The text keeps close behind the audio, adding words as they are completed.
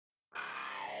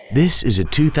This is a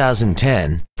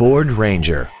 2010 Ford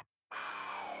Ranger.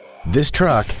 This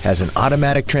truck has an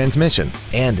automatic transmission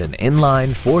and an inline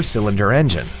 4-cylinder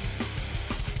engine.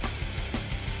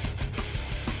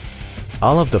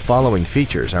 All of the following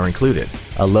features are included: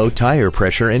 a low tire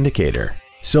pressure indicator,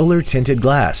 solar tinted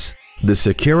glass, the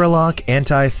SecuriLock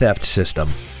anti-theft system,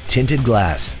 tinted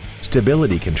glass,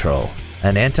 stability control,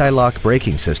 an anti-lock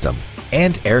braking system,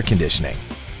 and air conditioning.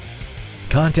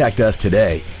 Contact us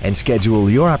today and schedule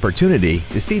your opportunity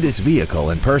to see this vehicle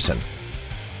in person.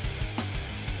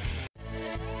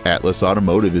 Atlas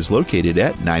Automotive is located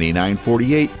at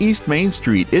 9948 East Main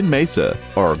Street in Mesa.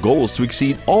 Our goal is to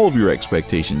exceed all of your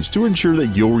expectations to ensure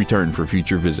that you'll return for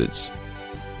future visits.